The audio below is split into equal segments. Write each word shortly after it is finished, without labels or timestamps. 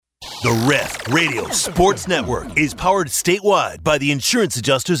The Ref Radio Sports Network is powered statewide by the insurance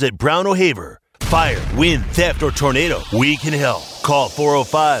adjusters at Brown O'Haver. Fire, wind, theft, or tornado, we can help. Call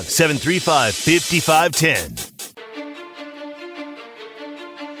 405-735-5510.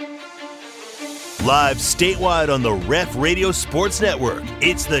 Live statewide on the Ref Radio Sports Network,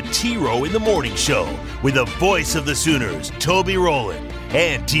 it's the T-Row in the Morning Show with the voice of the Sooners, Toby Rowland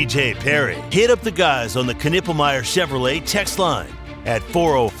and TJ Perry. Hit up the guys on the Knippelmeyer Chevrolet text line at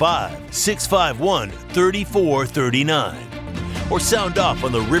 405-651-3439. Or sound off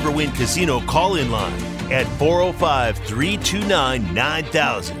on the Riverwind Casino call-in line at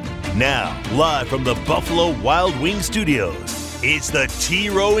 405-329-9000. Now, live from the Buffalo Wild Wing Studios, it's the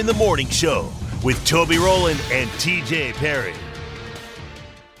T-Row in the Morning Show with Toby Rowland and TJ Perry.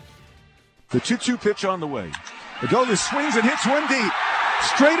 The 2-2 pitch on the way. Adolis swings and hits one deep.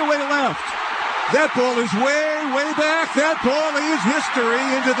 Straight away left. That ball is way back. That ball is history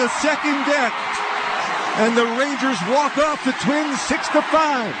into the second deck. And the Rangers walk off the Twins 6-5.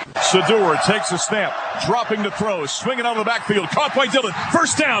 Sador takes a snap, dropping to throw, swinging out of the backfield, caught by Dillon.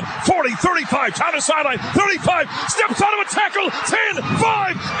 First down, 40, 35, down the sideline, 35, steps out of a tackle, 10, 5,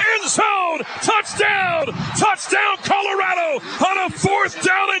 end zone, touchdown, Colorado on a 4th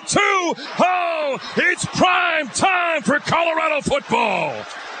down and 2. Oh, it's prime time for Colorado football.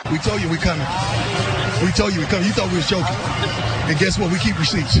 We told you we coming. We told you we coming. You thought we was joking. And guess what? We keep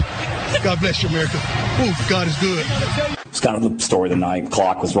receipts. God bless you, America. Ooh, God is good. It's kind of the story of the night.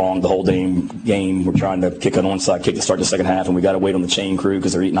 Clock was wrong the whole game. We're trying to kick an onside kick to start the second half, and we got to wait on the chain crew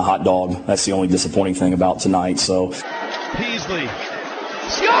because they're eating a hot dog. That's the only disappointing thing about tonight. So, Peasley.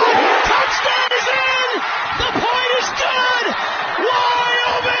 Touchdown is in! The point is good!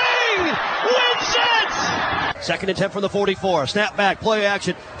 Wyoming wins it! Second and 10 from the 44. Snap back, play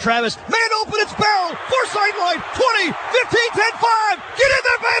action. Travis, man open, it's Bell. Far sideline, 20, 15, 10, 5. Get in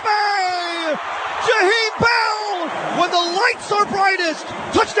there, baby! Jaheim Bell, when the lights are brightest.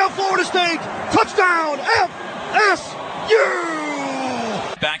 Touchdown, Florida State. Touchdown,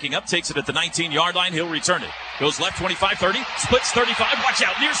 FSU. Backing up, takes it at the 19-yard line. He'll return it. Goes left 25, 30, splits 35. Watch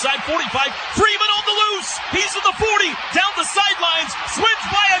out, near side 45. Freeman on the loose. He's at the 40, down the sidelines. Swims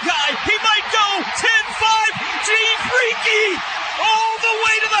by a guy. He might go 10-5. Gene Freaky all the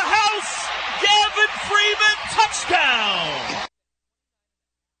way to the house. Gavin Freeman, touchdown.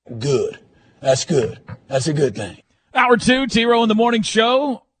 Good. That's good. That's a good thing. Hour 2, T-Row in the Morning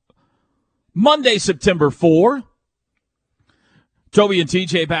Show. Monday, September 4. Toby and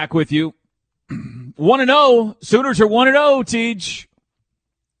TJ back with you. 1-0. Sooners are 1-0, Teej.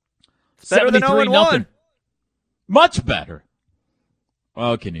 Better than 0-1. Much better.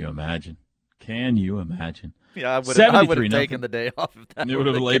 Oh, can you imagine? Can you imagine? Yeah, I would have taken the day off of that. It would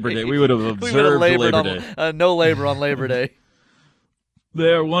have been Labor Day. We would have observed Labor Day. No labor on Labor Day.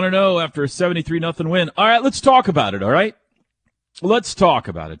 They're 1-0 after a 73-0 win. All right, let's talk about it, all right? Let's talk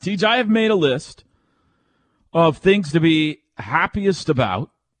about it. TJ, I have made a list of things to be happiest about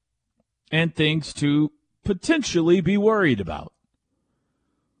and things to potentially be worried about.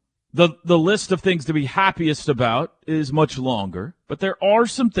 The list of things to be happiest about is much longer, but there are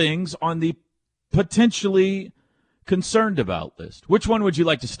some things on the potentially concerned about list. Which one would you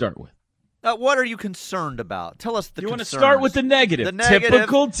like to start with? What are you concerned about? Tell us the You concerns. want to start with the negative. The negative.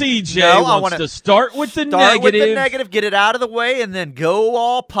 Typical TJ wants to start with the Start negative. with the negative, get it out of the way, and then go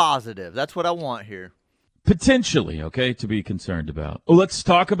all positive. That's what I want here. Potentially, okay, to be concerned about. Well, let's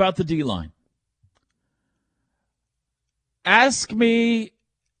talk about the D-line. Ask me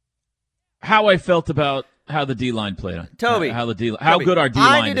how I felt about how the D-line played on. Toby. How good our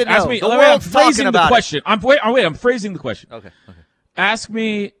D-line I need is. to know. Ask me, The I'm world's phrasing talking the about question. I'm phrasing the question. Okay. Ask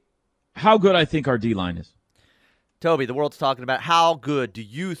me how good I think our D-line is. Toby, the world's talking about how good do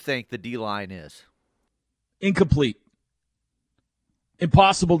you think the D-line is? Incomplete.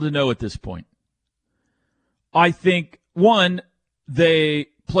 Impossible to know at this point. I think, one, they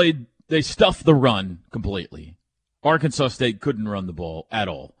stuffed the run completely. Arkansas State couldn't run the ball at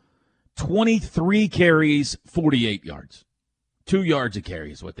all. 23 carries, 48 yards. 2 yards a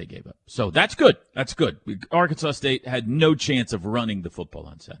carry is what they gave up. So that's good. That's good. Arkansas State had no chance of running the football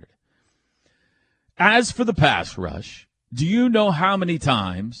on Saturday. As for the pass rush, do you know how many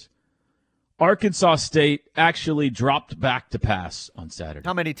times Arkansas State actually dropped back to pass on Saturday?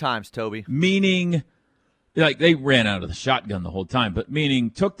 How many times, Toby? Meaning, like, they ran out of the shotgun the whole time, but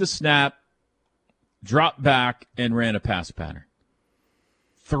meaning took the snap, dropped back, and ran a pass pattern.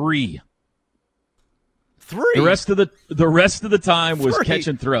 3. The rest of the time was 3. catch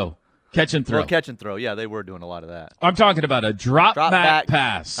and throw. Catch and throw. Well, catch and throw. Yeah, they were doing a lot of that. I'm talking about a drop back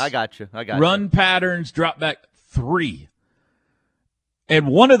pass. I got you. Run patterns, drop back 3. And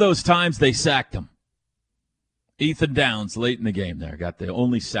one of those times they sacked him. Ethan Downs late in the game there got the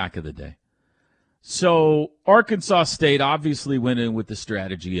only sack of the day. So Arkansas State obviously went in with the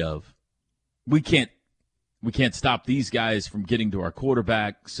strategy of we can't stop these guys from getting to our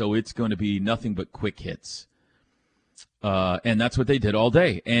quarterback, so it's going to be nothing but quick hits. And that's what they did all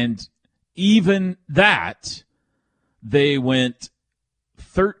day. And even that, they went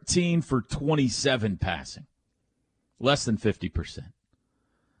 13 for 27 passing, less than 50%.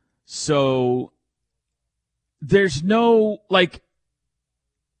 So there's no way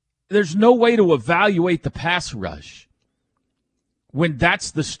to evaluate the pass rush when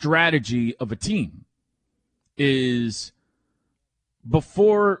that's the strategy of a team. Is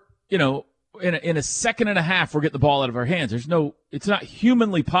before, in a second and a half, we're getting the ball out of our hands. It's not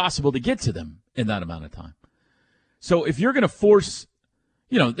humanly possible to get to them in that amount of time. So if you're going to force,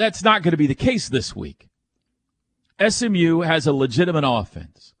 that's not going to be the case this week. SMU has a legitimate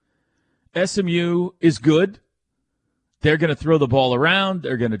offense. SMU is good. They're going to throw the ball around.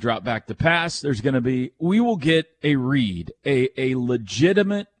 They're going to drop back to pass. We will get a read, a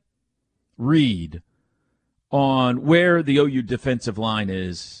legitimate read on where the OU defensive line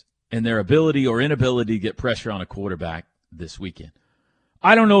is and their ability or inability to get pressure on a quarterback this weekend.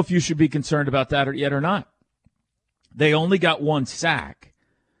 I don't know if you should be concerned about that yet or not. They only got one sack,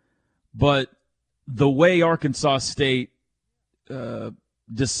 but the way Arkansas State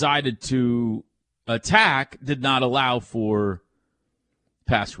decided to attack did not allow for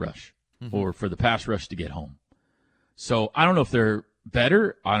pass rush or for the pass rush to get home. So I don't know if they're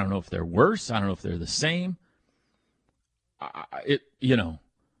better. I don't know if they're worse. I don't know if they're the same.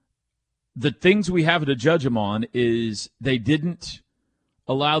 The things we have to judge them on is they didn't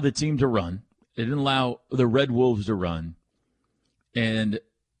allow the team to run. They didn't allow the Red Wolves to run. And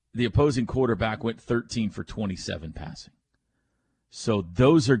the opposing quarterback went 13 for 27 passing. So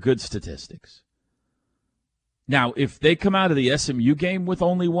those are good statistics. Now, if they come out of the SMU game with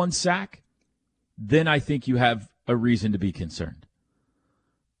only one sack, then I think you have a reason to be concerned.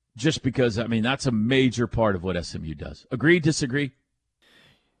 Just because, that's a major part of what SMU does. Agree, disagree?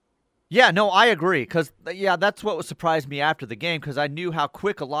 Yeah, no, I agree. Because, that's what surprised me after the game, because I knew how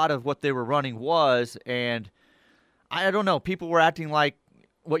quick a lot of what they were running was. And I don't know, people were acting like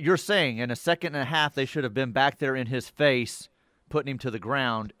what you're saying. In a second and a half, they should have been back there in his face, putting him to the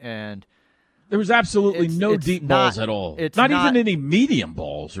ground. And there was absolutely no deep balls at all. Not even any medium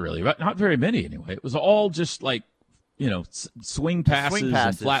balls, really. Not very many, anyway. It was all just like, swing passes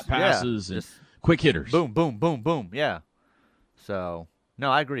and flat passes and quick hitters. Boom, boom, boom, boom. Yeah. So,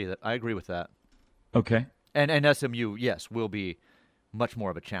 no, I agree with that. Okay. And SMU, yes, will be much more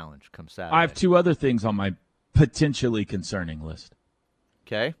of a challenge come Saturday. I have two other things on my potentially concerning list.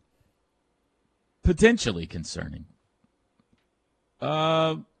 Okay. Potentially concerning.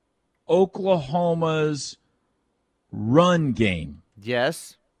 Oklahoma's run game.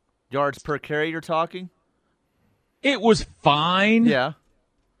 Yes. Yards per carry you're talking? It was fine. Yeah.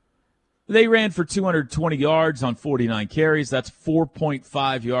 They ran for 220 yards on 49 carries. That's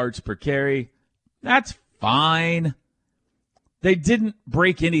 4.5 yards per carry. That's fine. They didn't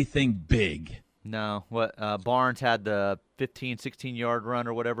break anything big. No. What Barnes had the 15, 16-yard run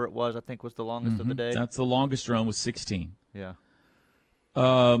or whatever it was, I think was the longest of the day. That's the longest run, was 16. Yeah.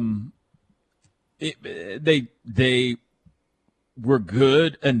 They were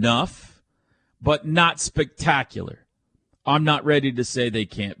good enough, but not spectacular. I'm not ready to say they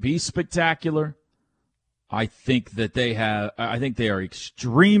can't be spectacular. I think that they are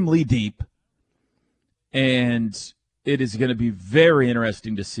extremely deep, and it is going to be very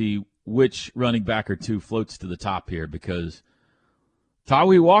interesting to see which running back or two floats to the top here, because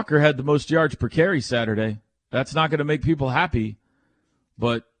Tawee Walker had the most yards per carry Saturday. That's not going to make people happy,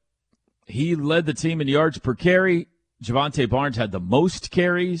 but he led the team in yards per carry. Javante Barnes had the most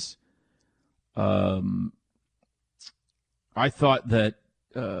carries. I thought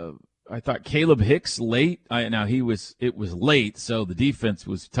Caleb Hicks late. It was late, so the defense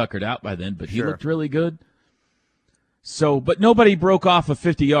was tuckered out by then, but he looked really good. So, but nobody broke off a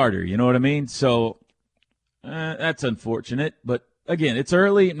 50-yarder, you know what I mean? So that's unfortunate. But again, it's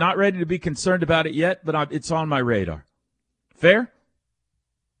early. Not ready to be concerned about it yet, but it's on my radar. Fair?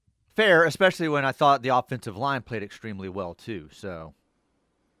 Fair, especially when I thought the offensive line played extremely well too. So,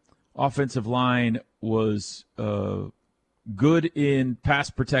 offensive line was good in pass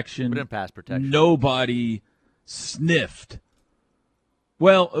protection. Nobody sniffed.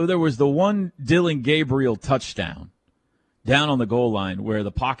 Well, there was the one Dylan Gabriel touchdown down on the goal line where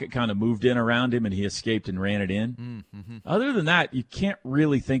the pocket kind of moved in around him and he escaped and ran it in. Mm-hmm. Other than that, you can't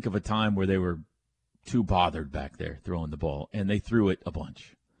really think of a time where they were too bothered back there throwing the ball, and they threw it a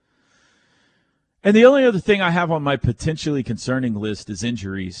bunch. And the only other thing I have on my potentially concerning list is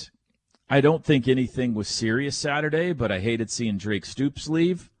injuries. I don't think anything was serious Saturday, but I hated seeing Drake Stoops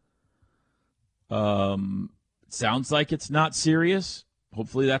leave. Sounds like it's not serious.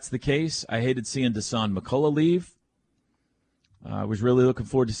 Hopefully that's the case. I hated seeing Dasan McCullough leave. I was really looking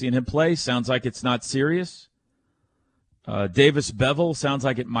forward to seeing him play. Sounds like it's not serious. Davis Bevel sounds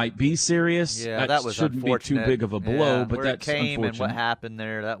like it might be serious. Yeah, that was shouldn't be too big of a blow, yeah, but where that's it came unfortunate. And what happened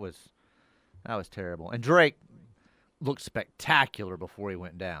there, that was terrible. And Drake looked spectacular before he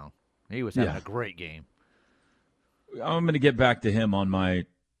went down. He was having a great game. I'm going to get back to him on my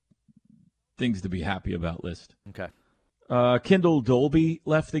things to be happy about list. Okay. Kendall Dolby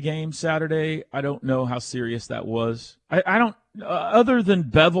left the game Saturday. I don't know how serious that was. I don't, other than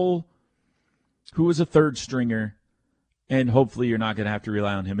Bevel, who was a third stringer, and hopefully you're not going to have to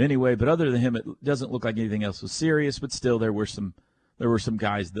rely on him anyway, but other than him, it doesn't look like anything else was serious, but still there were some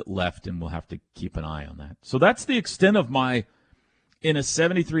guys that left, and we'll have to keep an eye on that. So that's the extent of my, in a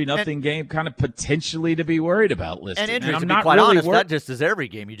 73-0 game, kind of potentially to be worried about list. And injuries, I'm to not be quite really honest, that just is every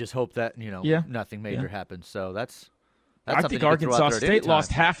game. You just hope that, nothing major happens. So that's I think Arkansas State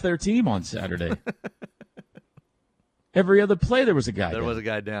lost half their team on Saturday. Every other play there was a guy down. There was a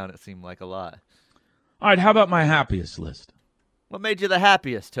guy down, it seemed like a lot. All right, how about my happiest list? What made you the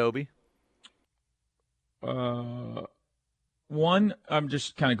happiest, Toby? One, I'm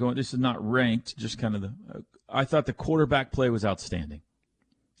just kind of going, this is not ranked, just kind of I thought the quarterback play was outstanding.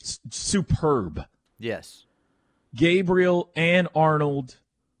 Superb. Yes. Gabriel and Arnold,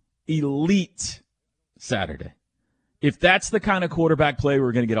 elite Saturday. If that's the kind of quarterback play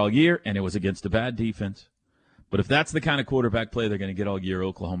we're going to get all year, and it was against a bad defense, but if that's the kind of quarterback play they're going to get all year,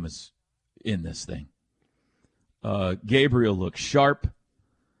 Oklahoma's in this thing. Gabriel looked sharp.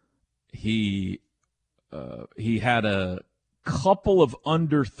 He had a couple of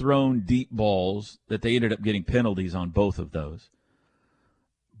underthrown deep balls that they ended up getting penalties on both of those.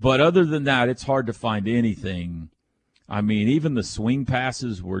 But other than that, it's hard to find anything. I mean, even the swing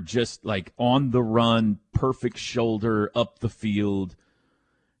passes were just like on the run, perfect shoulder, up the field.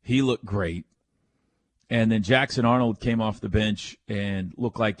 He looked great. And then Jackson Arnold came off the bench and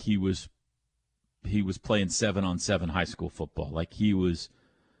looked like he was playing 7-on-7 high school football. Like he was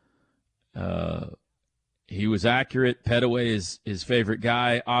accurate. Pettaway is his favorite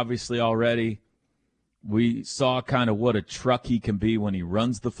guy, obviously, already. We saw kind of what a truck he can be when he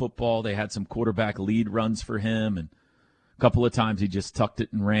runs the football. They had some quarterback lead runs for him, and a couple of times he just tucked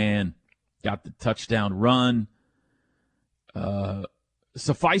it and ran, got the touchdown run.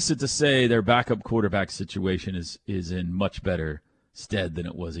 Suffice it to say, their backup quarterback situation is in much better stead than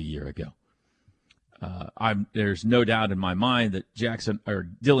it was a year ago. There's no doubt in my mind that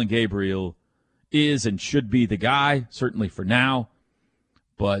Dylan Gabriel is and should be the guy, certainly for now.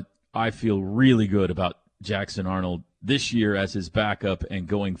 But I feel really good about Jackson Arnold this year as his backup and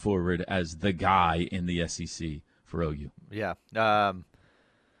going forward as the guy in the SEC for OU. Yeah.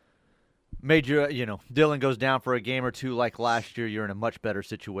 Dylan goes down for a game or two like last year, you're in a much better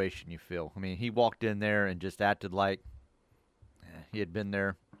situation, you feel. I mean, he walked in there and just acted like he had been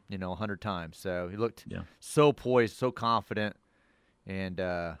there, 100 times. So he looked so poised, so confident, and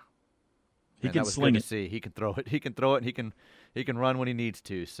he can sling it. See. He can throw it. He can throw it. And he can run when he needs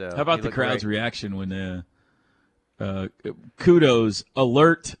to. So how about the crowd's reaction when kudos,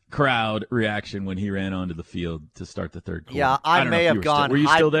 alert crowd reaction when he ran onto the field to start the third quarter? Yeah, I may have gone. Were you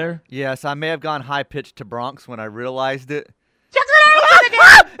still there? Yes, I may have gone high pitched to Bronx when I realized it. Jackson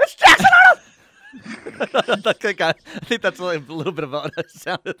Arnold! It's Jackson Arnold! I think that's a little bit of what it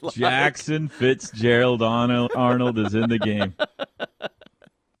sounded like. Jackson Fitzgerald Arnold is in the game.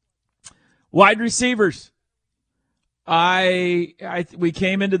 Wide receivers. We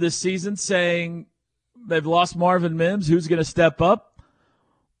came into this season saying they've lost Marvin Mims. Who's going to step up?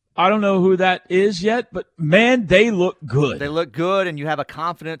 I don't know who that is yet, but, man, they look good. They look good, and you have a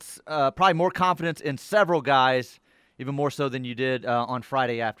confidence, probably more confidence in several guys, even more so than you did on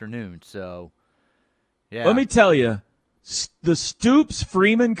Friday afternoon. So, yeah. Let me tell you, the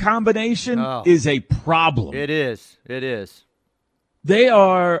Stoops-Freeman combination is a problem. It is. It is. They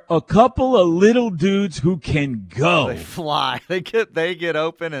are a couple of little dudes who can go. They fly. They get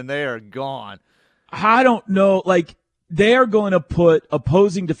open, and they are gone. I don't know. Like, they are going to put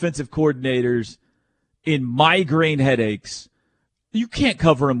opposing defensive coordinators in migraine headaches. You can't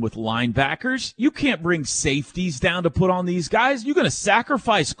cover them with linebackers. You can't bring safeties down to put on these guys. You're going to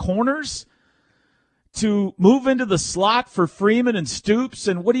sacrifice corners to move into the slot for Freeman and Stoops.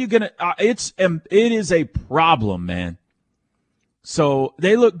 And what are you going to it is a problem, man. So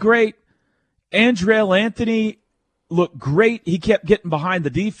they look great. Andrell Anthony looked great. He kept getting behind the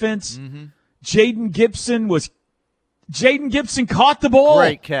defense. Mm-hmm. Jaden Gibson caught the ball.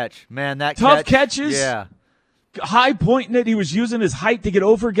 Great catch. Man, that Tough catches. Yeah. High pointing it. He was using his height to get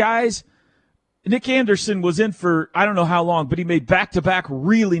over guys. Nick Anderson was in for I don't know how long, but he made back-to-back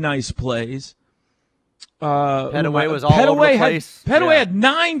really nice plays. Pettaway was all over the place. Pettaway had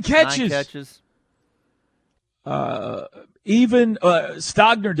 9 catches. 9 catches. Even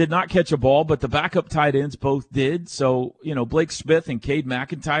Stogner did not catch a ball, but the backup tight ends both did. So, Blake Smith and Cade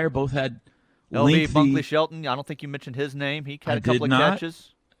McIntyre both had LV Bunkley Shelton. I don't think you mentioned his name. He had a couple of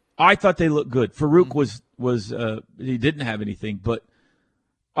catches. I thought they looked good. Farouk was he didn't have anything, but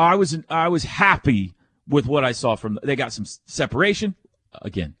I was happy with what I saw from. They got some separation.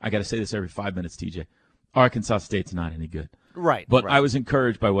 Again, I got to say this every 5 minutes, TJ. Arkansas State's not any good. Right. But right. I was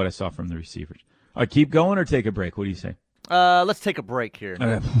encouraged by what I saw from the receivers. All right, keep going or take a break. What do you say? Let's take a break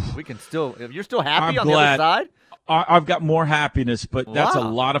here. We can still. If you're still happy on the other side. I've got more happiness, but that's a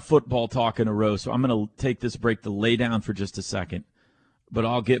lot of football talk in a row. So I'm going to take this break to lay down for just a second. But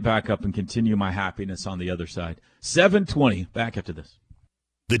I'll get back up and continue my happiness on the other side. 7:20. Back after this.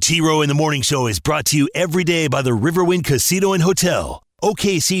 The T-Row in the Morning Show is brought to you every day by the Riverwind Casino and Hotel,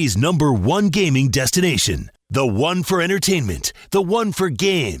 OKC's #1 gaming destination. The one for entertainment, the one for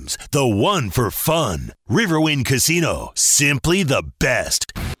games, the one for fun. Riverwind Casino, simply the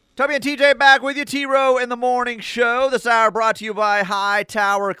best. Toby and TJ back with you. T-Row in the Morning Show. This hour brought to you by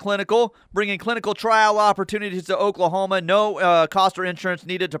Hightower Clinical, bringing clinical trial opportunities to Oklahoma. No cost or insurance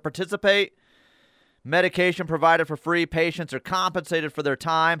needed to participate. Medication provided for free. Patients are compensated for their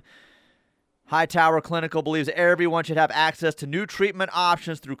time. Hightower Clinical believes everyone should have access to new treatment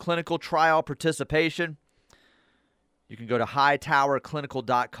options through clinical trial participation. You can go to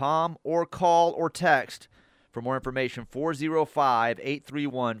hightowerclinical.com or call or text for more information,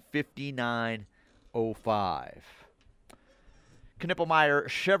 405-831-5905. Knippelmeyer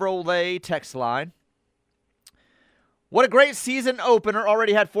Chevrolet text line. What a great season opener.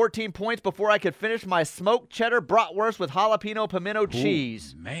 Already had 14 points before I could finish my smoked cheddar bratwurst with jalapeno pimento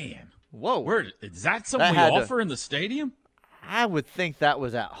cheese. Man. Whoa. Is that something we offer in the stadium? I would think that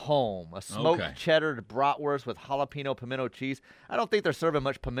was at home. A smoked cheddar bratwurst with jalapeno pimento cheese. I don't think they're serving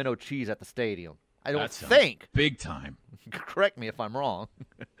much pimento cheese at the stadium. I don't think. Big time. Correct me if I'm wrong.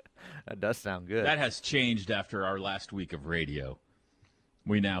 That does sound good. That has changed after our last week of radio.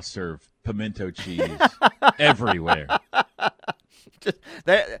 We now serve pimento cheese everywhere.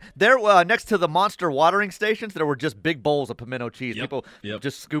 They're next to the Monster watering stations. There were just big bowls of pimento cheese. Yep, People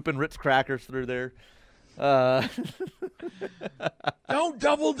just scooping Ritz crackers through there. Don't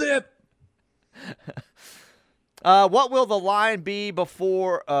double dip. What will the line be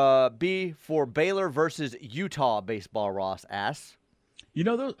for Baylor versus Utah baseball? Ross asks.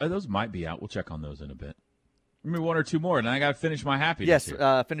 Those might be out. We'll check on those in a bit. Give me one or two more, and I got to finish my happiness.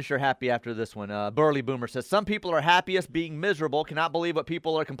 Yes, finish your happy after this one. Burley Boomer says, some people are happiest being miserable. Cannot believe what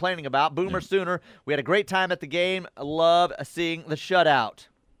people are complaining about. Boomer Sooner, we had a great time at the game. Love seeing the shutout.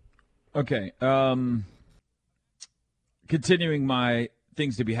 Okay. Continuing my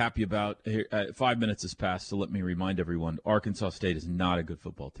things to be happy about. Here, 5 minutes has passed, so let me remind everyone, Arkansas State is not a good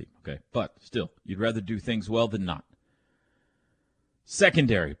football team. Okay, but still, you'd rather do things well than not.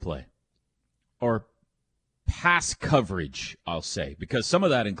 Secondary play, or pass coverage, I'll say, because some of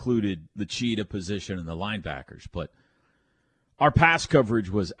that included the cheetah position and the linebackers, but our pass coverage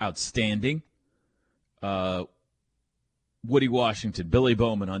was outstanding. Woody Washington, Billy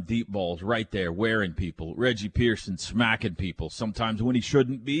Bowman on deep balls right there, wearing people. Reggie Pearson smacking people, sometimes when he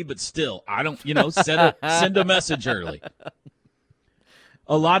shouldn't be, but still, I don't, send a message early.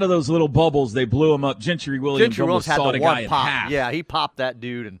 A lot of those little bubbles, they blew him up. Gentry Williams almost sawed a guy in half. Yeah, he popped that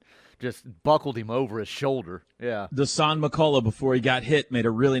dude and just buckled him over his shoulder. Yeah. Dasan McCullough, before he got hit, made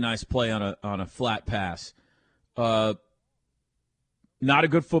a really nice play on a flat pass. Not a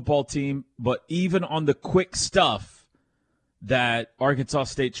good football team, but even on the quick stuff that Arkansas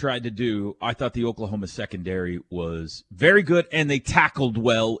State tried to do, I thought the Oklahoma secondary was very good, and they tackled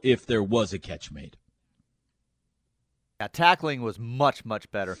well if there was a catch made. Yeah, tackling was much,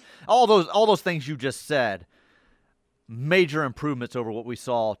 much better. All those things you just said, major improvements over what we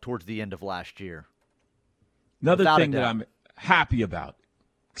saw towards the end of last year. Another thing that I'm happy about,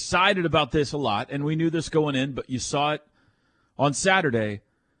 excited about this a lot, and we knew this going in, but you saw it on Saturday,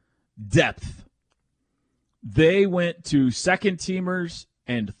 depth. They went to second-teamers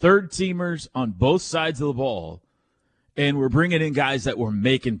and third-teamers on both sides of the ball, and we're bringing in guys that were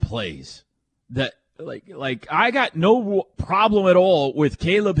making plays. That like I got no problem at all with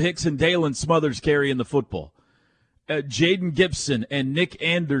Caleb Hicks and Dalen Smothers carrying the football. Jaden Gibson and Nick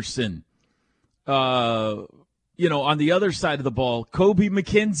Anderson on the other side of the ball, Kobe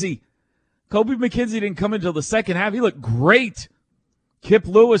McKenzie. Kobe McKenzie didn't come until the second half. He looked great. Kip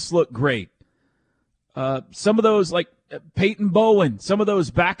Lewis looked great. Some of those, like Peyton Bowen, some of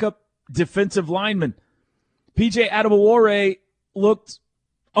those backup defensive linemen. P.J. Adebawore looked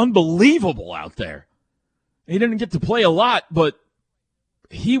unbelievable out there. He didn't get to play a lot, but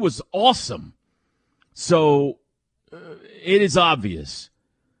he was awesome. So it is obvious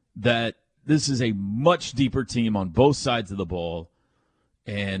that this is a much deeper team on both sides of the ball.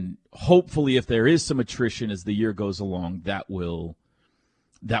 And hopefully if there is some attrition as the year goes along, that will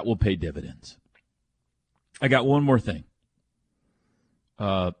pay dividends. I got one more thing.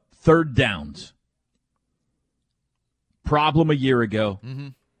 Third downs. Problem a year ago. Mm-hmm.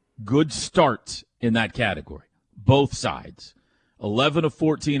 Good start in that category. Both sides. 11 of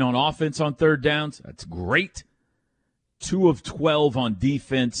 14 on offense on third downs. That's great. 2 of 12 on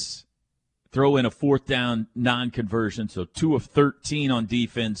defense. Throw in a fourth down non-conversion. So 2 of 13 on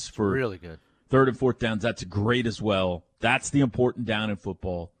defense for really good third and fourth downs. That's great as well. That's the important down in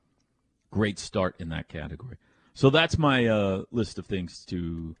football. Great start in that category. So that's my list of things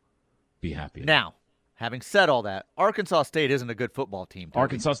to be happy about. Now, having said all that, Arkansas State isn't a good football team. Toby.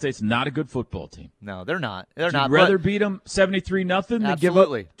 Arkansas State's not a good football team. No, they're not. You'd rather beat them 73-0 than give up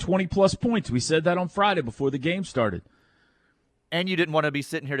 20-plus points. We said that on Friday before the game started. And you didn't want to be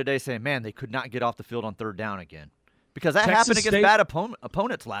sitting here today saying, man, they could not get off the field on third down again. Because that happened against bad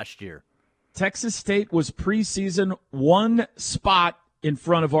opponents last year. Texas State was preseason one spot in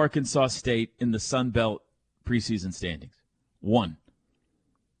front of Arkansas State in the Sun Belt preseason standings. One.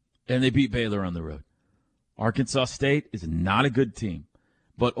 And they beat Baylor on the road. Arkansas State is not a good team.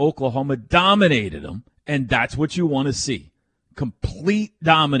 But Oklahoma dominated them, and that's what you want to see. Complete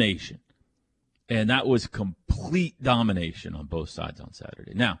domination. And that was complete domination on both sides on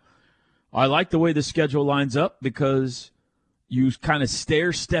Saturday. Now, I like the way the schedule lines up because you kind of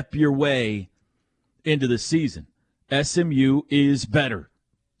stair-step your way into the season. SMU is better,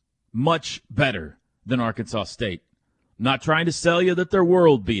 much better than Arkansas State. I'm not trying to sell you that they're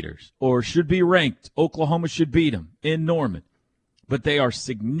world beaters or should be ranked. Oklahoma should beat them in Norman. But they are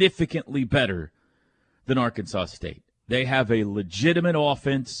significantly better than Arkansas State. They have a legitimate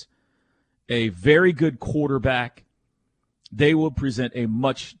offense, a very good quarterback. They will present a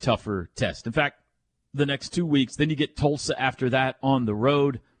much tougher test. In fact, the next 2 weeks, then you get Tulsa after that on the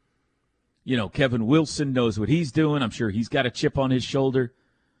road. You know, Kevin Wilson knows what he's doing. I'm sure he's got a chip on his shoulder.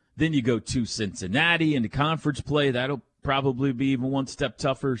 Then you go to Cincinnati into conference play. That'll probably be even one step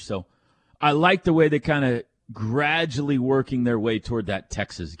tougher. So I like the way they kind of gradually working their way toward that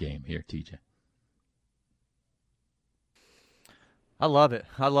Texas game here, TJ. I love it.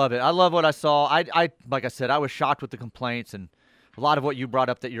 I love it. I love what I saw. I like I said, I was shocked with the complaints, and a lot of what you brought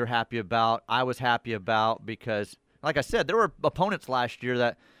up that you're happy about, I was happy about because, like I said, there were opponents last year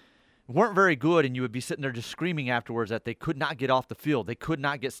that weren't very good, and you would be sitting there just screaming afterwards that they could not get off the field. They could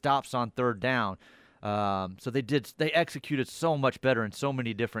not get stops on third down. So they executed so much better in so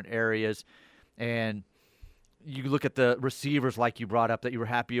many different areas. And you look at the receivers like you brought up that you were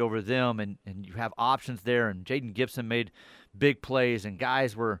happy over them, and you have options there. And Jaden Gibson made big plays, and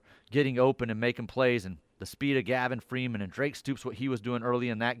guys were getting open and making plays. And the speed of Gavin Freeman and Drake Stoops, what he was doing early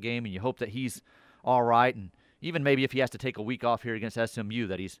in that game, and you hope that he's all right. And even maybe if he has to take a week off here against SMU,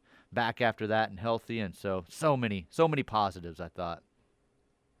 that he's back after that and healthy. And so many positives, I thought.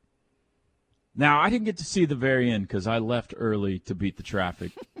 Now, I didn't get to see the very end because I left early to beat the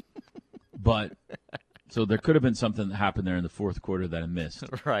traffic. But so there could have been something that happened there in the fourth quarter that I missed.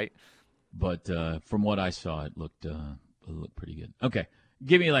 Right. But from what I saw, it looked pretty good. Okay.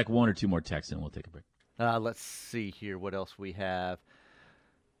 Give me like one or two more texts and we'll take a break. Let's see here what else we have.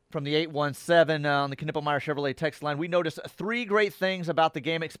 From the 817 on the Knippelmeyer Chevrolet text line, we noticed 3 great things about the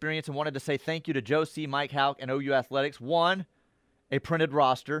game experience and wanted to say thank you to Joe C., Mike Houck, and OU Athletics. 1, a printed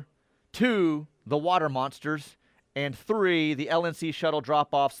roster. 2, the Water Monsters. And 3, the LNC shuttle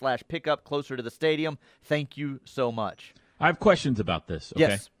drop-off / pickup closer to the stadium. Thank you so much. I have questions about this. Okay?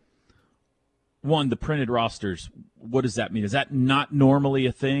 Yes. 1, the printed rosters. What does that mean? Is that not normally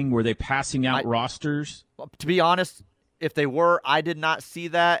a thing? Were they passing out rosters? To be honest, if they were, I did not see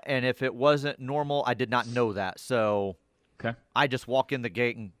that. And if it wasn't normal, I did not know that. So okay. I just walk in the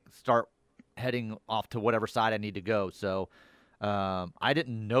gate and start heading off to whatever side I need to go. So I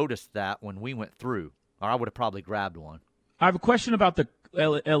didn't notice that when we went through, or I would have probably grabbed one. I have a question about the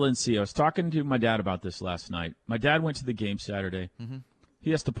LNC. I was talking to my dad about this last night. My dad went to the game Saturday. Mm-hmm. He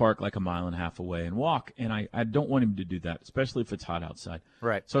has to park like a mile and a half away and walk, and I don't want him to do that, especially if it's hot outside.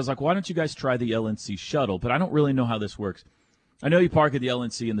 Right. So I was like, why don't you guys try the LNC shuttle? But I don't really know how this works. I know you park at the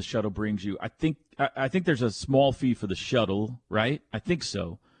LNC and the shuttle brings you. I think there's a small fee for the shuttle, right? I think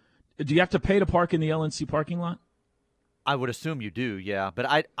so. Do you have to pay to park in the LNC parking lot? I would assume you do, yeah.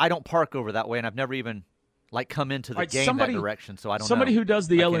 But I don't park over that way, and I've never even come into the game that direction, so I don't know. Somebody who does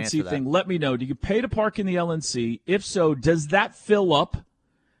the LNC thing, let me know. Do you pay to park in the LNC? If so, does that fill up?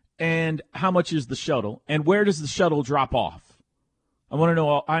 And how much is the shuttle? And where does the shuttle drop off? I want to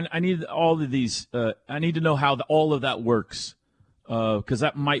know. I need all of these. I need to know how all of that works, because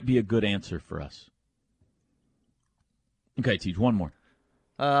that might be a good answer for us. Okay, Teach, one more.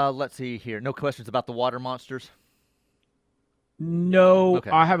 Let's see here. No questions about the water monsters? No, okay.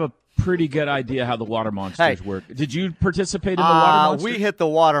 I have a pretty good idea how the water monsters work. Did you participate in the water monsters? We hit the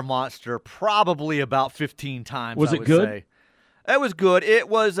water monster probably about 15 times. Was it good? Say. It was good. It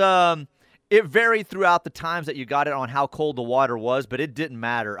was. It varied throughout the times that you got it on how cold the water was, but it didn't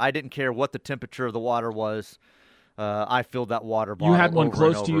matter. I didn't care what the temperature of the water was. I filled that water bottle. You had one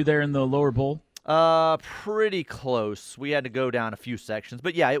close to you there in the lower bowl? Pretty close. We had to go down a few sections,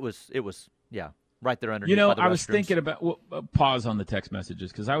 but yeah, it was right there underneath. You know, I was thinking about pause on the text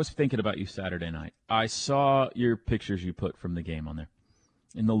messages because I was thinking about you Saturday night. I saw your pictures you put from the game on there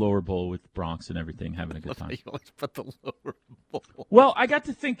in the lower bowl with Bronx and everything, having a good time. You always put the lower bowl. Well, I got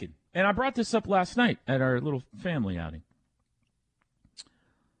to thinking, and I brought this up last night at our little family outing.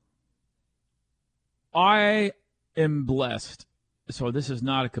 I am blessed. So this is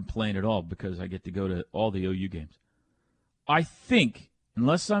not a complaint at all because I get to go to all the OU games. I think,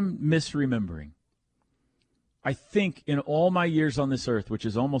 unless I'm misremembering, I think in all my years on this earth, which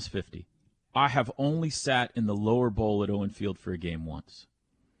is almost 50, I have only sat in the lower bowl at Owen Field for a game once.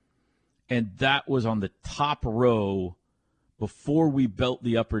 And that was on the top row before we built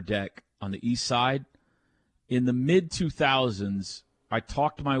the upper deck on the east side. In the mid-2000s, I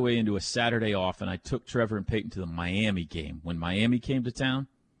talked my way into a Saturday off, and I took Trevor and Peyton to the Miami game when Miami came to town.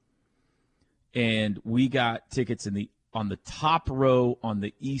 And we got tickets on the top row on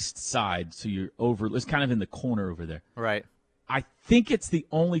the east side, so you're over. It's kind of in the corner over there. Right. I think it's the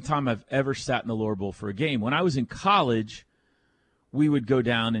only time I've ever sat in the lower bowl for a game. When I was in college, we would go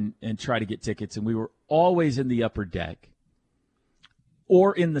down and try to get tickets, and we were always in the upper deck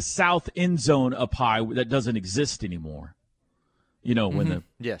or in the south end zone up high that doesn't exist anymore. You know, when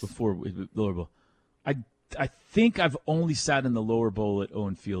before the lower bowl. I think I've only sat in the lower bowl at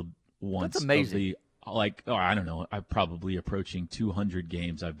Owen Field once. That's amazing. I don't know. I'm probably approaching 200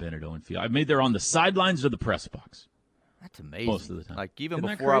 games I've been at Owen Field. I've made there on the sidelines or the press box. That's amazing. Most of the time. Like even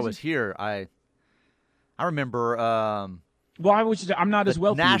before I was here, I remember. Well, I'm not as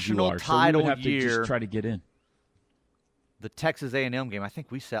wealthy as you are, so we would have to just try to get in. The Texas A&M game, I think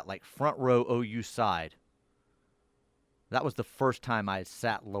we sat like front row OU side. That was the first time I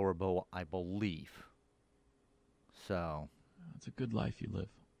sat lower bowl, I believe. So. It's a good life you live.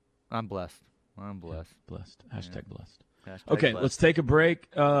 I'm blessed. Blessed. Hashtag blessed. Okay, let's take a break.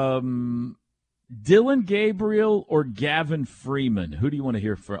 Dylan Gabriel or Gavin Freeman? Who do you want to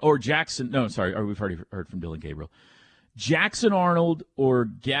hear from? Or Jackson? No, sorry. We've already heard from Dylan Gabriel. Jackson Arnold or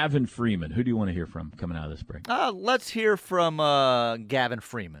Gavin Freeman? Who do you want to hear from coming out of this break? Let's hear from Gavin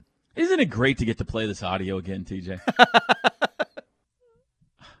Freeman. Isn't it great to get to play this audio again, TJ?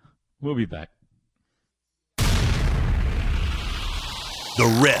 We'll be back. The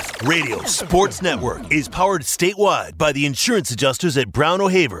Ref Radio Sports Network is powered statewide by the insurance adjusters at Brown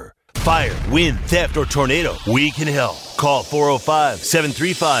O'Haver. Fire, wind, theft, or tornado, we can help. Call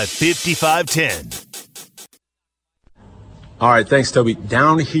 405-735-5510. All right, thanks, Toby.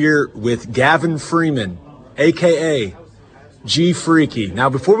 Down here with Gavin Freeman, a.k.a. G Freaky. Now,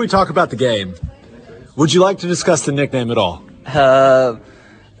 before we talk about the game, would you like to discuss the nickname at all?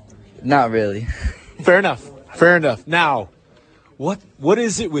 Not really. Fair enough. Now, what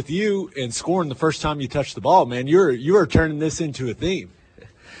is it with you and scoring the first time you touch the ball, man? You are turning this into a theme.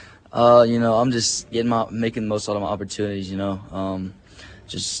 I'm just making the most out of my opportunities,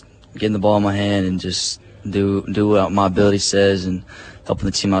 just getting the ball in my hand and just do what my ability says and helping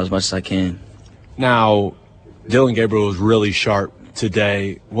the team out as much as I can. Now, Dylan Gabriel was really sharp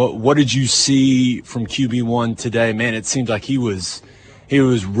today. What did you see from QB1 today? Man, it seemed like he was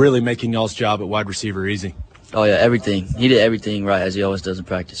really making y'all's job at wide receiver easy. Oh, yeah, everything. He did everything right, as he always does in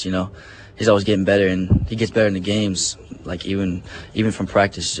practice, He's always getting better, and he gets better in the games, like even from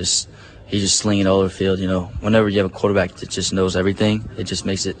practice. He's just slinging all over the field, Whenever you have a quarterback that just knows everything, it just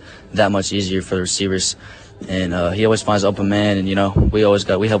makes it that much easier for the receivers. And he always finds open man, and, we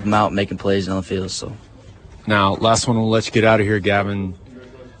help him out making plays on the field. So. Now, last one, we'll let you get out of here, Gavin.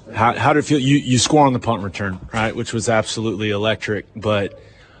 How did it feel? You score on the punt return, right, which was absolutely electric. But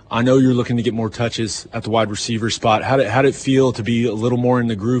I know you're looking to get more touches at the wide receiver spot. How did it feel to be a little more in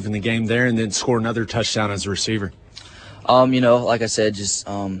the groove in the game there and then score another touchdown as a receiver? Like I said, just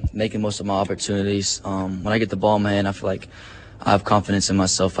making most of my opportunities. When I get the ball in my hand, I feel like I have confidence in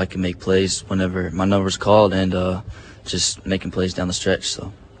myself. I can make plays whenever my number's called and just making plays down the stretch.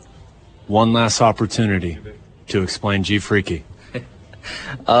 So, one last opportunity to explain G Freaky.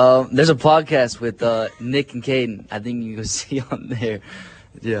 There's a podcast with Nick and Caden. I think you can see on there.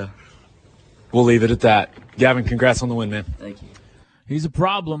 Yeah. We'll leave it at that. Gavin, congrats on the win, man. Thank you. He's a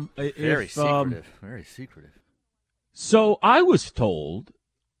problem. Very secretive. Very secretive. So I was told,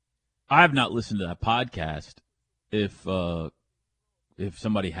 I have not listened to that podcast. If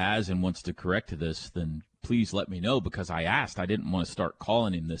somebody has and wants to correct this, then please let me know, because I asked. I didn't want to start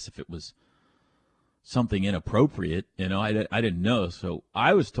calling him this if it was something inappropriate. I didn't know. So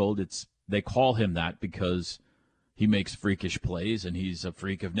I was told they call him that because he makes freakish plays and he's a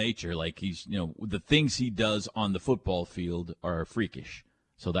freak of nature. Like the things he does on the football field are freakish.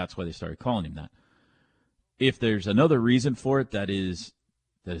 So that's why they started calling him that. If there's another reason for it, that is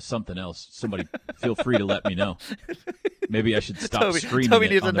something else. Somebody feel free to let me know. Maybe I should stop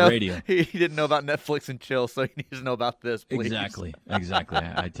screaming it on the radio. He didn't know about Netflix and chill, so he needs to know about this, please. Exactly.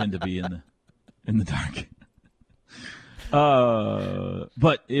 I tend to be in the dark.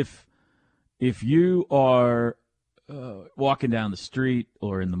 But if you are walking down the street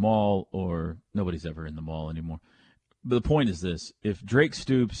or in the mall, or nobody's ever in the mall anymore, but the point is this: if Drake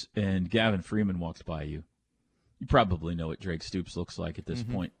Stoops and Gavin Freeman walks by you, you probably know what Drake Stoops looks like at this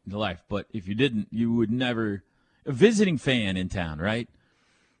point in life. But if you didn't, you would never. A visiting fan in town, right?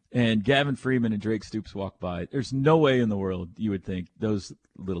 And Gavin Freeman and Drake Stoops walk by. There's no way in the world you would think those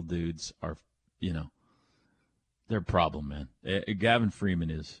little dudes are, they're a problem, man. Gavin Freeman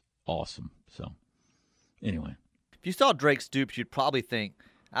is awesome. So, anyway. If you saw Drake Stoops, you'd probably think,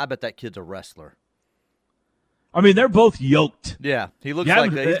 I bet that kid's a wrestler. I mean, they're both yoked. Yeah, he looks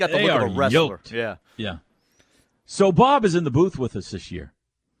like he's got the look of a wrestler. Yoked. Yeah. So Bob is in the booth with us this year.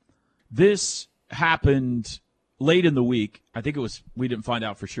 This happened late in the week. I think we didn't find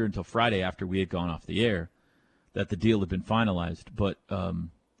out for sure until Friday after we had gone off the air that the deal had been finalized. But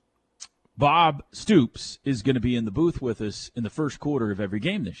Bob Stoops is going to be in the booth with us in the first quarter of every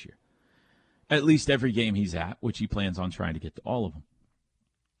game this year. At least every game he's at, which he plans on trying to get to all of them.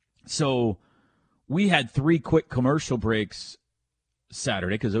 So we had 3 quick commercial breaks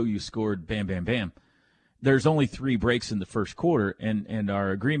Saturday because OU scored bam, bam, bam. There's only 3 breaks in the first quarter, and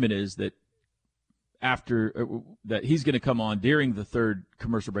our agreement is that after that he's going to come on during the 3rd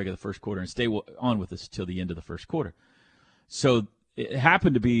commercial break of the first quarter and stay on with us till the end of the first quarter. So it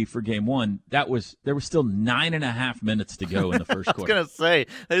happened to be for game 1. There was still 9.5 minutes to go in the first quarter. I was going to say,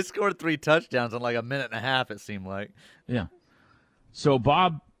 they scored 3 touchdowns in like a minute and a half, it seemed like. Yeah. So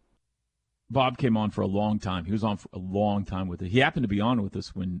Bob came on for a long time. He was on for a long time with it. He happened to be on with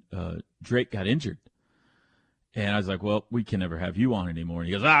us when Drake got injured. And I was like, well, we can never have you on anymore. And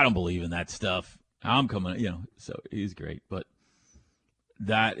he goes, I don't believe in that stuff. I'm coming, so he's great. But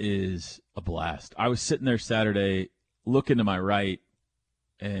that is a blast. I was sitting there Saturday looking to my right,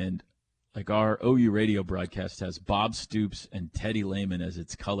 and like our OU radio broadcast has Bob Stoops and Teddy Lehman as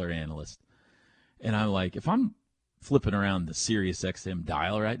its color analyst. And I'm like, if I'm flipping around the Sirius XM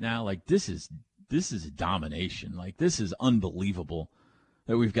dial right now, like this is a domination. Like this is unbelievable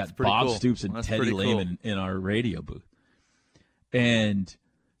that we've got Bob Stoops and Teddy Lehman in our radio booth. And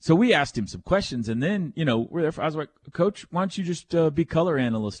so we asked him some questions, and then, we're there. I was like, Coach, why don't you just be color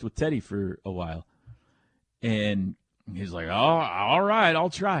analyst with Teddy for a while? And he's like, oh, all right, I'll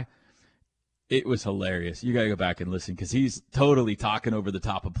try. It was hilarious. You got to go back and listen because he's totally talking over the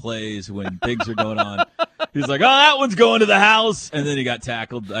top of plays when things are going on. He's like, oh, that one's going to the house. And then he got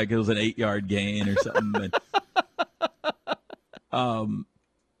tackled like it was an 8-yard gain or something. And,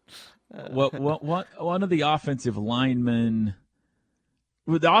 one of the offensive linemen –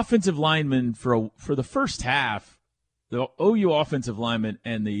 the offensive lineman for the first half, the OU offensive lineman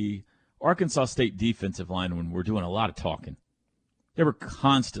and the Arkansas State defensive lineman were doing a lot of talking. They were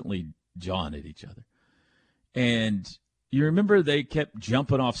constantly jawing at each other. And you remember they kept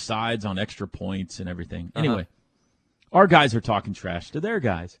jumping off sides on extra points and everything. Anyway, our guys are talking trash to their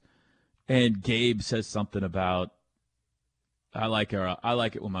guys. And Gabe says something about, I like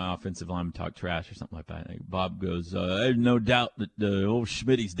it when my offensive linemen talk trash or something like that. And Bob goes, there's no doubt that the old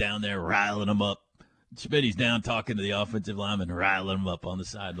Schmitty's down there riling them up. Schmitty's down talking to the offensive lineman, riling them up on the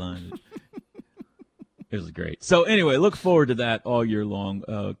sideline. It was great. So anyway, look forward to that all year long.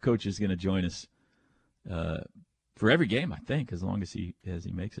 Coach is going to join us for every game, I think, as long as he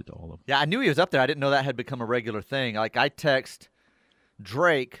makes it to all of them. Yeah, I knew he was up there. I didn't know that had become a regular thing. Like I text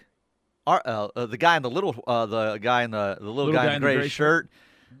Drake, the guy in the little guy in the gray shirt.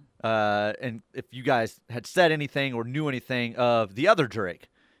 And if you guys had said anything or knew anything of the other Drake,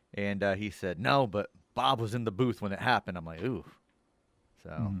 and he said no, but Bob was in the booth when it happened. I'm like, ooh.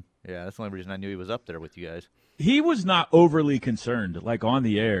 So yeah, that's the only reason I knew he was up there with you guys. He was not overly concerned, like on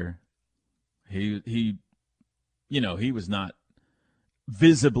the air. He was not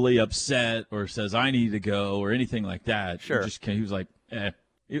visibly upset or says I need to go or anything like that. Sure. He was like, eh.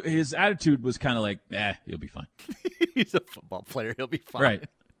 His attitude was kind of like, he'll be fine. He's a football player. He'll be fine. Right.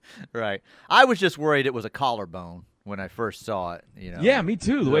 Right. I was just worried it was a collarbone when I first saw it. Yeah, me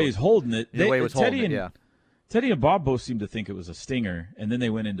too. The way he's holding it. The way he was holding it, yeah. Teddy and Bob both seemed to think it was a stinger, and then they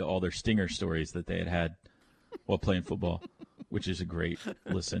went into all their stinger stories that they had while playing football, which is a great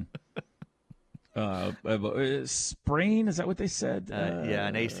listen. Sprain, is that what they said? Yeah,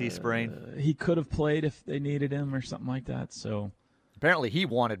 an AC sprain. He could have played if they needed him or something like that. So apparently he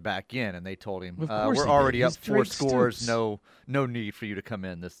wanted back in, and they told him, we're already up 4 scores. Stoops. No need for you to come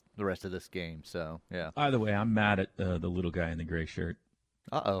in the rest of this game. So, yeah. Either way, I'm mad at the little guy in the gray shirt.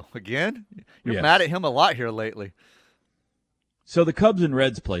 Uh-oh, again? You're Yes. mad at him a lot here lately. So the Cubs and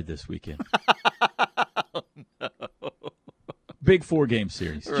Reds played this weekend. Oh, no. Big 4-game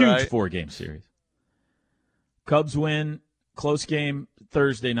series. Huge 4-game series. Cubs win, close game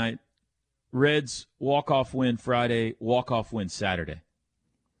Thursday night. Reds walk-off win Friday, walk-off win Saturday.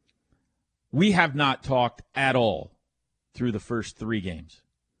 We have not talked at all through the first 3 games.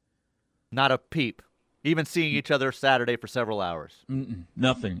 Not a peep. Even seeing each other Saturday for several hours.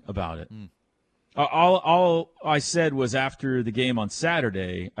 Nothing about it. All I said was after the game on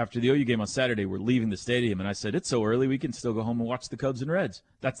Saturday, after the OU game on Saturday, we're leaving the stadium, and I said, it's so early, we can still go home and watch the Cubs and Reds.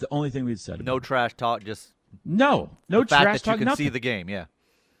 That's the only thing we'd said. No trash talk, just no the trash fact that talk, you can nothing. see the game, yeah.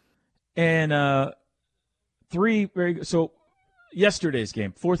 And 3 very good. So yesterday's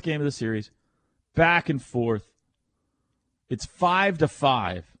game, 4th game of the series, back and forth. It's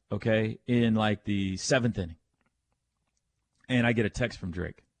 5-5, okay, in like the 7th inning. And I get a text from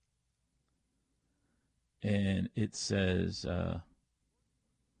Drake. And it says,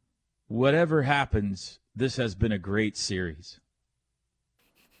 whatever happens, this has been a great series.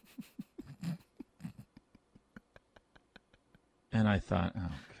 And I thought, oh,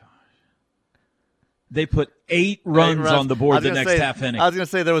 gosh. They put 8 runs on the board the next half inning. I was going to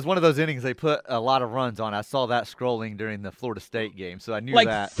say there was one of those innings they put a lot of runs on. I saw that scrolling during the Florida State game, so I knew that.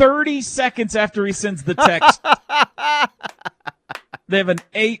 Like 30 seconds after he sends the text, they have an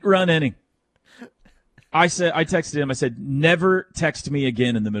 8-run inning. I texted him, I said, never text me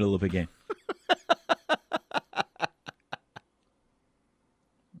again in the middle of a game.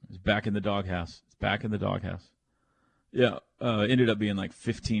 It's back in the doghouse. Yeah, ended up being like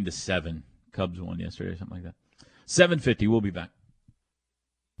 15-7. Cubs won yesterday or something like that. 7:50, we'll be back.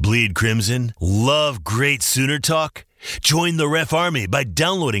 Bleed Crimson? Love great Sooner talk? Join the Ref Army by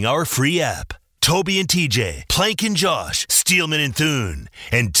downloading our free app. Toby and TJ, Plank and Josh, Steelman and Thune,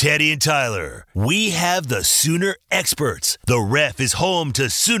 and Teddy and Tyler. We have the Sooner experts. The Ref is home to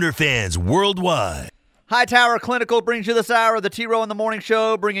Sooner fans worldwide. Hightower Clinical brings you this hour of the T-Row in the Morning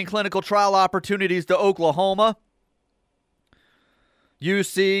Show, bringing clinical trial opportunities to Oklahoma.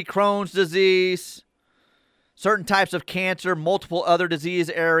 UC, Crohn's disease, certain types of cancer, multiple other disease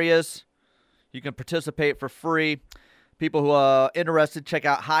areas. You can participate for free. People who are interested, check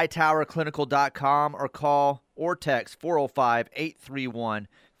out hightowerclinical.com or call or text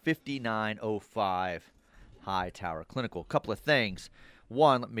 405-831-5905. Hightower Clinical. A couple of things.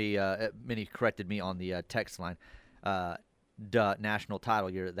 One, Minnie corrected me on the text line. National title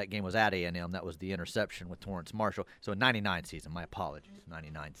year, that game was at A&M. That was the interception with Torrance Marshall. So 99 season, my apologies.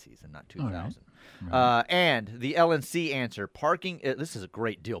 99 season, not 2000. Right. And the LNC answer, parking, this is a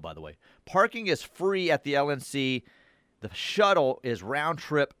great deal, by the way. Parking is free at the LNC. The shuttle is round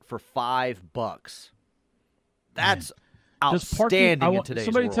trip for $5. That's outstanding in today's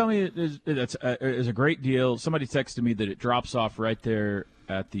somebody world. Tell me it's a great deal. Somebody texted me that it drops off right there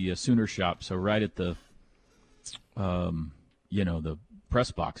at the Sooner shop, so right at the the press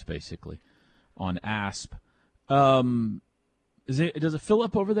box, basically, on ASP. Does it fill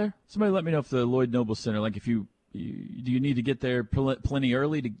up over there? Somebody let me know if the Lloyd Noble Center, like if do you need to get there plenty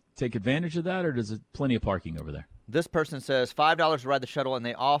early to take advantage of that, or does it plenty of parking over there? This person says $5 to ride the shuttle, and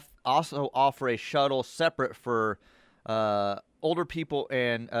they also offer a shuttle separate for older people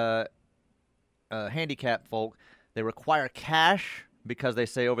and handicapped folk. They require cash because they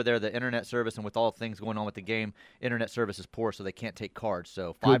say over there the internet service, and with all things going on with the game, internet service is poor, so they can't take cards.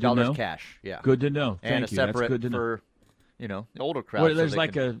 So $5 cash. Yeah. Good to know. And Thank you. Separate That's good to know. for the older crowd. Well, there's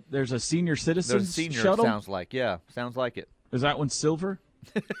there's a senior citizen There's a senior, shuttle? it sounds like. Yeah, sounds like it. Is that one silver?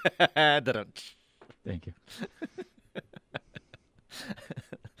 Thank you.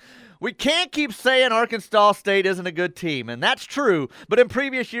 We can't keep saying Arkansas State isn't a good team, and that's true. But in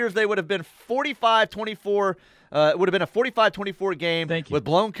previous years, they would have been 45-24. It would have been a 45-24 game with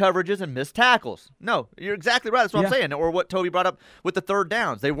blown coverages and missed tackles. No, you're exactly right. That's what I'm saying. Or what Toby brought up with the third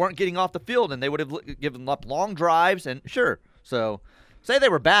downs. They weren't getting off the field, and they would have given up long drives. And sure, so say they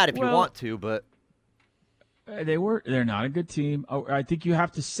were bad if you want to, but they're not a good team. I think you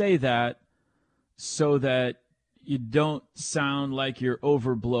have to say that so that you don't sound like you're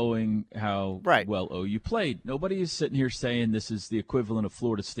overblowing how well OU played. Nobody is sitting here saying this is the equivalent of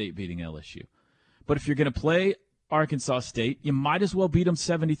Florida State beating LSU. But if you're going to play Arkansas State, you might as well beat them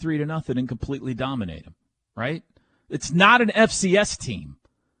 73-0 and completely dominate them, right? It's not an FCS team.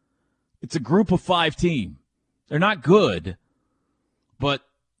 It's a group of 5 team. They're not good, but,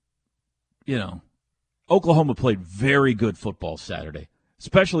 Oklahoma played very good football Saturday,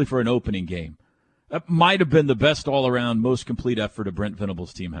 especially for an opening game. That might have been the best all-around, most complete effort a Brent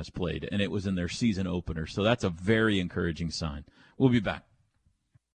Venables team has played, and it was in their season opener. So that's a very encouraging sign. We'll be back.